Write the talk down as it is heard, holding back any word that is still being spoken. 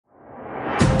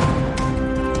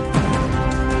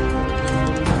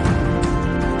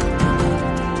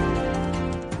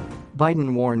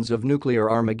Biden warns of nuclear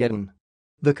Armageddon.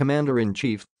 The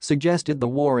commander-in-chief suggested the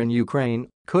war in Ukraine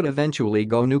could eventually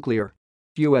go nuclear.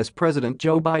 U.S. President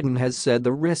Joe Biden has said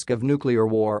the risk of nuclear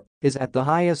war is at the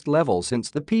highest level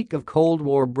since the peak of Cold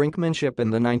War brinkmanship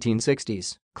in the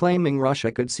 1960s, claiming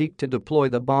Russia could seek to deploy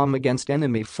the bomb against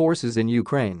enemy forces in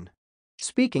Ukraine.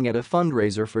 Speaking at a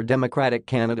fundraiser for Democratic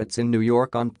candidates in New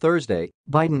York on Thursday,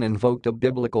 Biden invoked a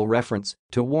biblical reference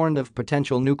to warn of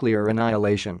potential nuclear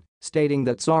annihilation, stating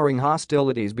that soaring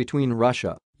hostilities between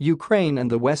Russia, Ukraine and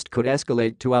the West could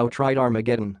escalate to outright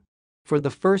Armageddon. For the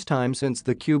first time since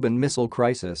the Cuban Missile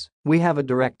Crisis, we have a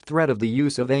direct threat of the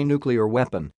use of a nuclear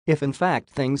weapon if in fact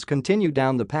things continue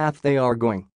down the path they are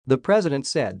going, the president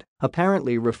said,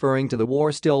 apparently referring to the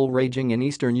war still raging in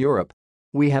Eastern Europe.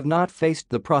 We have not faced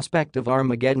the prospect of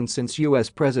Armageddon since U.S.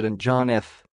 President John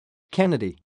F.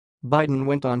 Kennedy. Biden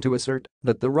went on to assert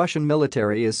that the Russian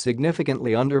military is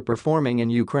significantly underperforming in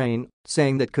Ukraine,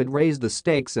 saying that could raise the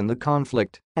stakes in the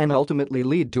conflict and ultimately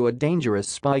lead to a dangerous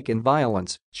spike in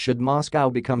violence should Moscow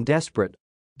become desperate.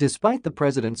 Despite the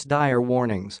president's dire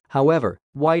warnings, however,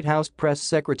 White House Press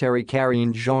Secretary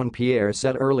Karine Jean-Pierre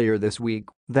said earlier this week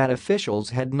that officials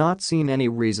had not seen any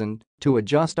reason to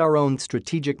adjust our own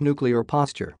strategic nuclear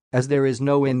posture, as there is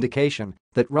no indication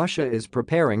that Russia is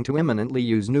preparing to imminently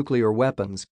use nuclear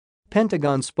weapons.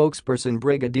 Pentagon spokesperson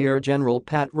Brigadier General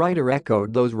Pat Ryder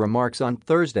echoed those remarks on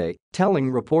Thursday,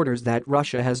 telling reporters that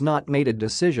Russia has not made a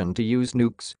decision to use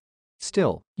nukes.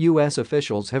 Still, U.S.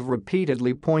 officials have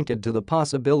repeatedly pointed to the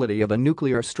possibility of a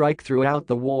nuclear strike throughout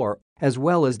the war, as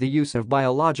well as the use of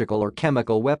biological or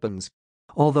chemical weapons.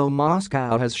 Although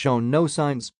Moscow has shown no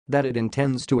signs that it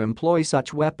intends to employ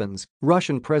such weapons,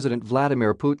 Russian President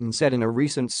Vladimir Putin said in a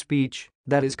recent speech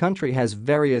that his country has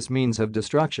various means of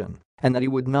destruction and that he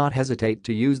would not hesitate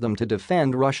to use them to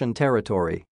defend Russian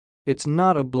territory. It's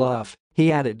not a bluff,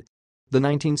 he added. The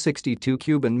 1962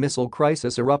 Cuban Missile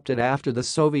Crisis erupted after the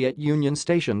Soviet Union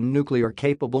stationed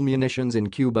nuclear-capable munitions in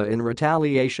Cuba in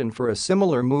retaliation for a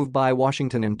similar move by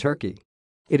Washington and Turkey.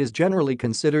 It is generally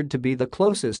considered to be the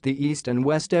closest the East and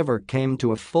West ever came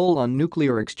to a full-on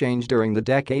nuclear exchange during the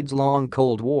decades-long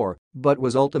Cold War, but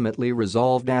was ultimately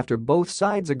resolved after both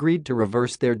sides agreed to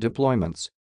reverse their deployments.